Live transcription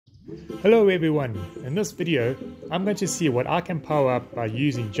Hello everyone, in this video I'm going to see what I can power up by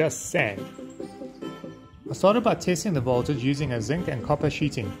using just sand. I started by testing the voltage using a zinc and copper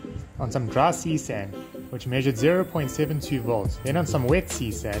sheeting on some dry sea sand which measured 0.72 volts, then on some wet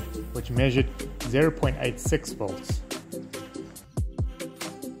sea sand which measured 0.86 volts.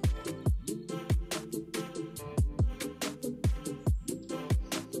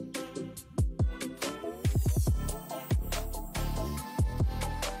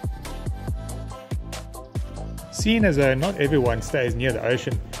 Seeing as though not everyone stays near the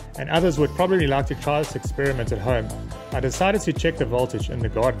ocean and others would probably like to try this experiment at home, I decided to check the voltage in the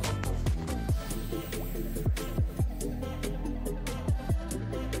garden.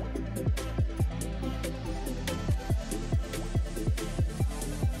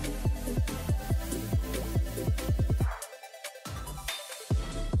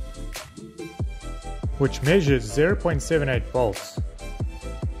 Which measures 0.78 volts.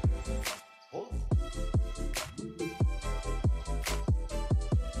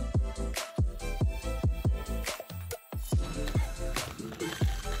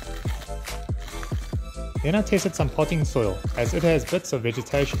 Then I tested some potting soil, as it has bits of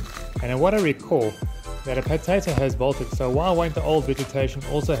vegetation, and in what I recall, that a potato has voltage, so why won't the old vegetation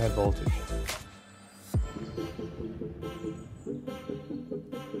also have voltage?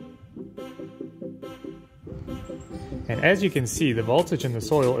 And as you can see, the voltage in the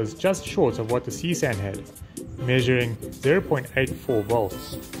soil is just short of what the sea sand had, measuring 0.84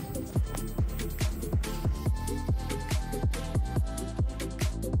 volts.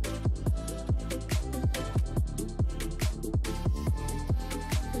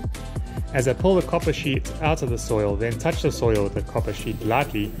 As I pull the copper sheet out of the soil, then touch the soil with the copper sheet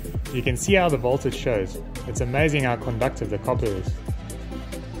lightly, you can see how the voltage shows. It's amazing how conductive the copper is.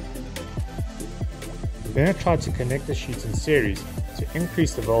 Then I tried to connect the sheets in series to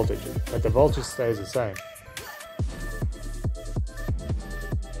increase the voltage, but the voltage stays the same.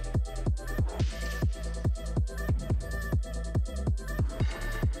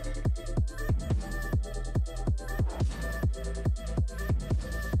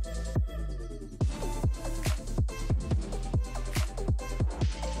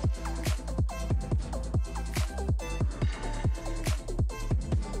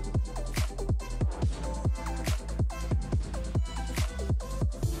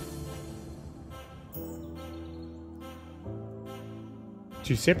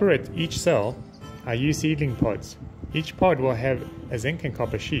 To separate each cell, I use seedling pods. Each pod will have a zinc and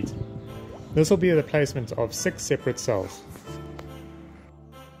copper sheet. This will be the placement of 6 separate cells.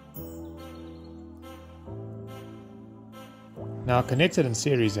 Now connected in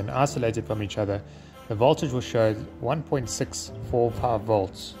series and isolated from each other, the voltage will show 1.645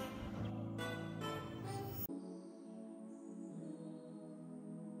 volts.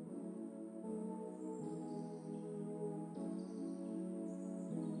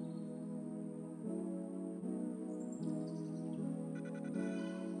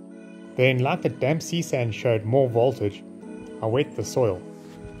 Then, like the damp sea sand showed more voltage, I wet the soil.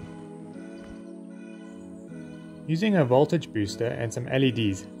 Using a voltage booster and some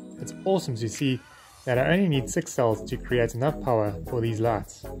LEDs, it's awesome to see that I only need 6 cells to create enough power for these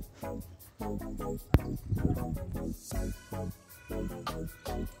lights.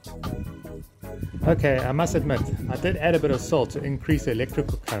 Okay, I must admit, I did add a bit of salt to increase the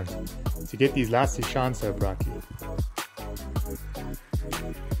electrical current to get these lights to shine so brightly.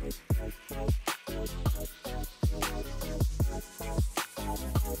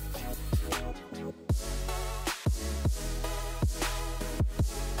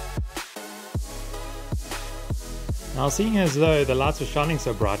 Now, seeing as though the lights were shining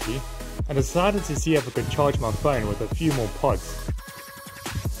so brightly, I decided to see if I could charge my phone with a few more pods.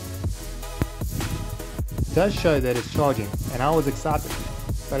 It does show that it's charging, and I was excited,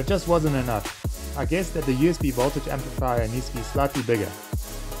 but it just wasn't enough. I guess that the USB voltage amplifier needs to be slightly bigger.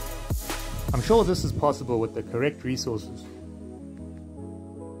 I'm sure this is possible with the correct resources.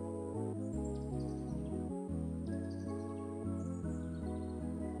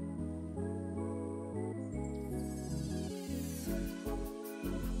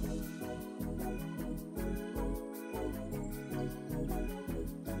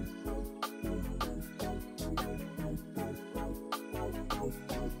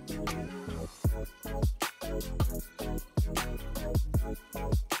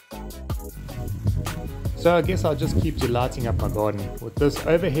 So I guess I'll just keep delighting up my garden. With this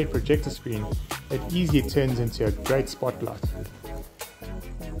overhead projector screen, it easily turns into a great spotlight.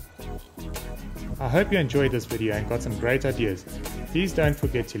 I hope you enjoyed this video and got some great ideas. Please don't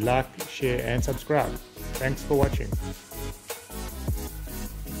forget to like, share and subscribe. Thanks for watching.